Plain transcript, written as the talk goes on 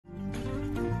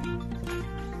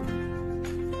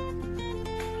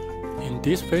In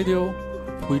this video,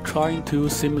 we're trying to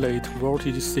simulate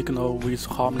voltage signal with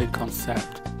harmonic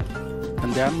concept,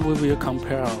 and then we will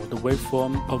compare the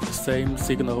waveform of the same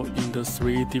signal in the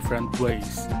three different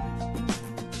ways.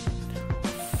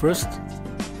 First,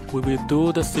 we will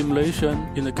do the simulation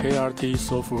in the KRT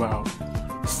software.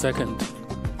 Second,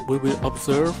 we will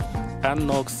observe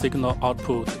analog signal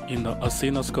output in the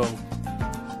oscilloscope.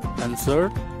 And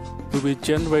third, we will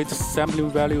generate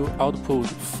sampling value output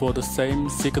for the same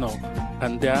signal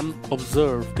and then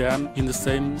observe them in the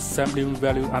same sampling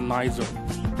value analyzer.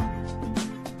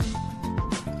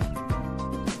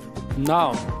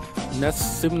 Now, let's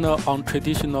simulate on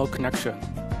traditional connection.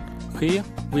 Here,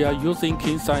 we are using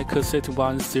Kingsine cassette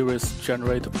 1 series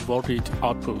generate voltage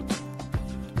output,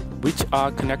 which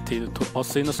are connected to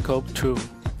oscilloscope 2.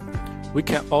 We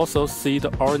can also see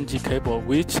the orange cable,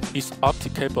 which is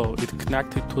optic cable, is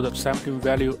connected to the sampling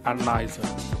value analyzer.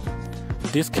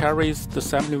 This carries the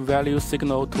sampling value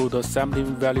signal to the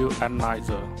sampling value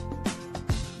analyzer.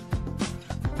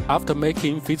 After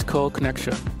making physical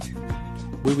connection,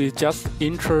 we will just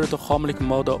enter the harmonic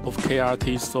model of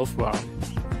KRT software.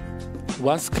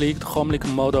 Once clicked harmonic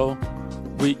model,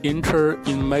 we enter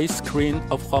in main screen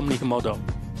of harmonic model.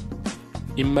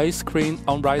 In main screen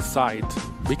on right side,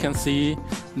 we can see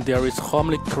there is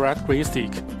harmonic characteristic,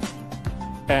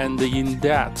 and in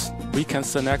that we can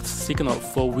select signal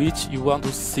for which you want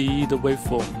to see the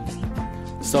waveform.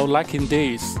 So like in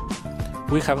this,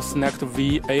 we have selected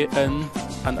VAN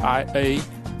and IA,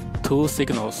 two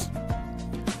signals.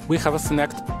 We have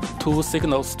selected two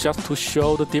signals just to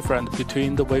show the difference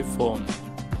between the waveform.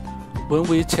 When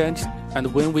we change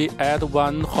and when we add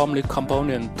one harmonic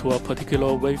component to a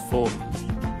particular waveform.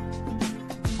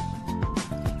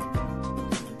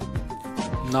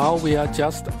 Now we are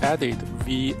just added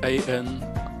VAN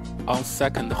on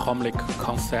second harmonic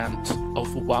constant of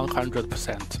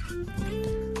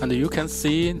 100%. And you can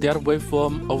see that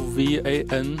waveform of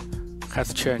VAN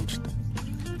has changed.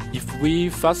 If we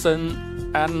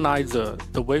fasten analyzer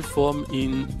the waveform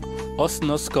in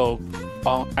oscilloscope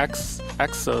on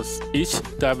x-axis, each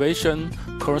deviation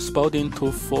corresponding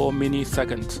to 4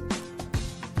 milliseconds.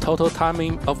 Total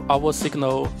timing of our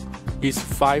signal is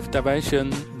 5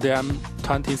 dimensions, then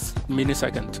 20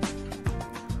 milliseconds.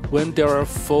 When there are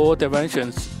 4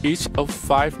 dimensions, each of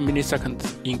 5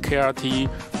 milliseconds in KRT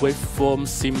waveform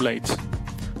simulate.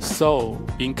 So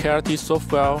in KRT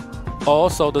software,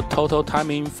 also the total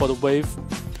timing for the wave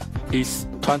is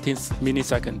 20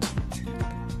 milliseconds.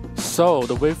 So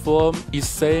the waveform is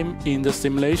same in the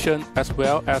simulation as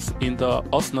well as in the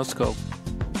oscilloscope.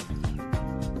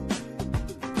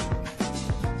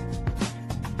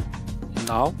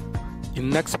 Now, in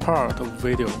next part of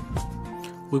video,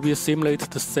 we will simulate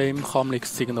the same harmonic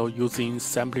signal using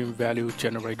sampling value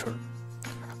generator,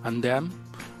 and then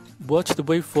watch the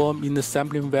waveform in the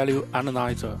sampling value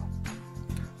analyzer.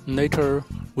 Later,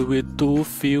 we will do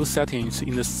few settings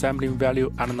in the sampling value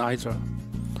analyzer.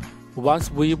 Once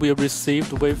we will receive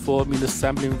the waveform in the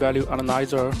sampling value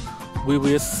analyzer, we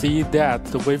will see that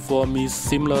the waveform is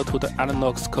similar to the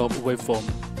analog scope waveform,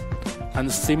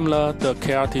 and similar the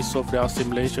KRT software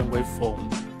simulation waveform.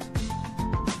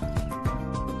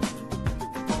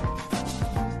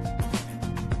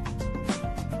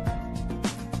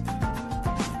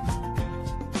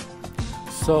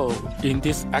 So, in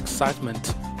this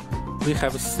excitement, we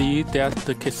have seen that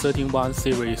the K31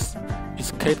 series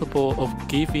is capable of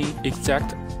giving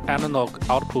exact analog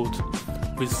output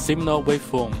with similar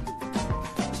waveform,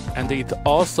 and it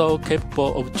also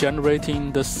capable of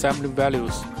generating the sampling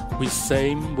values with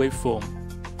same waveform.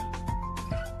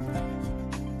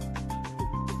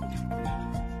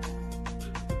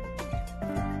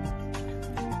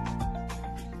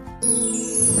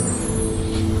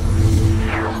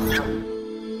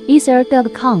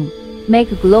 Ether.com,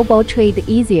 make global trade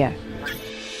easier.